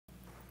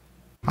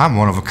I'm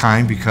one of a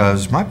kind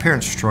because my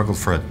parents struggled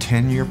for a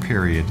 10-year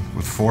period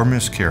with 4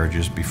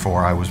 miscarriages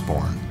before I was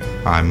born.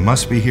 I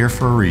must be here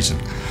for a reason.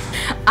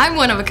 I'm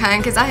one of a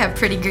kind because I have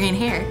pretty green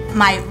hair.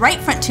 My right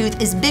front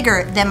tooth is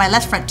bigger than my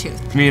left front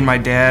tooth. Me and my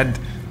dad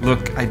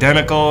look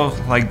identical,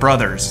 like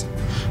brothers.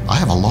 I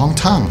have a long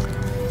tongue.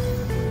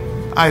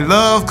 I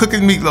love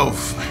cooking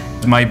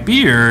meatloaf. My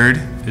beard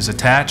is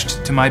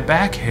attached to my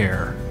back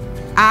hair.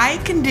 I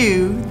can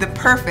do the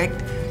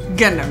perfect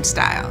Gundam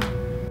style.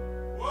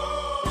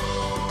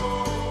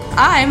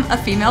 I'm a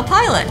female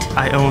pilot.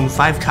 I own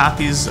 5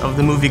 copies of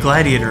the movie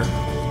Gladiator.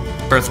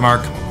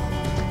 Birthmark.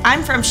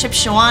 I'm from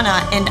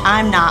Shipshawana and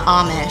I'm not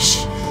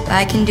Amish.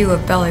 I can do a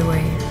belly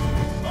wave.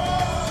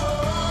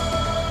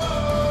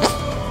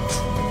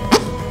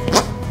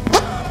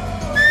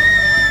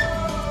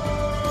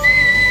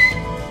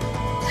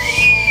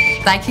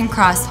 I can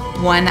cross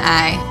one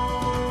eye.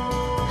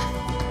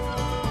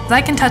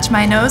 I can touch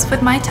my nose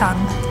with my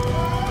tongue.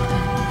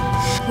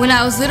 When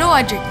I was little,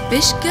 I drank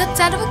fish guts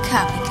out of a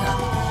coffee cup,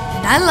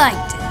 and I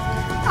liked it.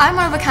 I'm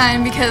one of a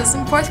kind because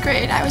in 4th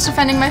grade I was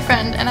defending my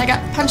friend and I got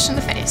punched in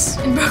the face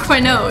and broke my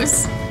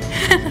nose.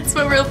 That's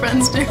what real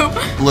friends do.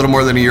 A little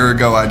more than a year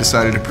ago, I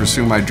decided to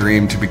pursue my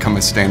dream to become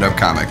a stand-up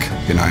comic,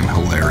 and I'm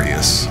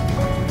hilarious.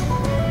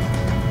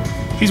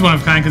 He's one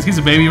of a kind because he's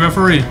a baby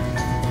referee.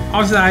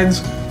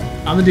 Offsides,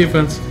 on the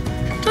defense.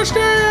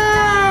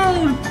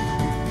 Touchdown!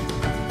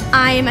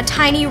 I am a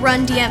tiny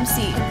run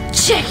DMC.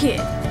 Check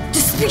it!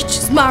 This speech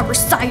is my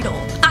recital.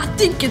 I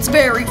think it's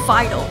very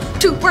vital.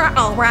 To right,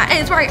 all right,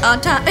 it's right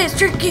on time. It's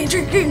tricky,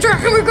 here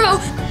we go.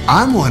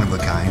 I'm one of a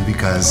kind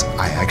because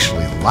I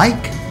actually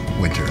like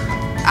winter.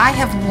 I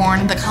have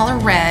worn the color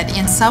red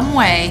in some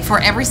way for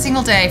every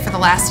single day for the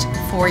last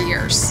 4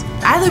 years.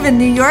 I live in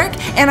New York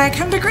and I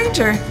come to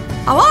Granger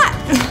a lot.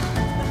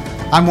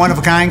 I'm one of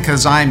a kind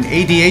because I'm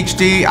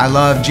ADHD, I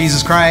love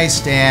Jesus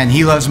Christ, and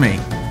He loves me.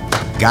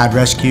 God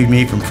rescued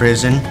me from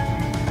prison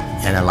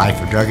and a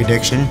life of drug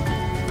addiction,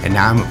 and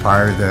now I'm a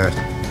part of the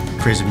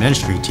prison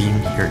ministry team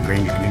here at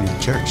Granger Community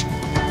Church.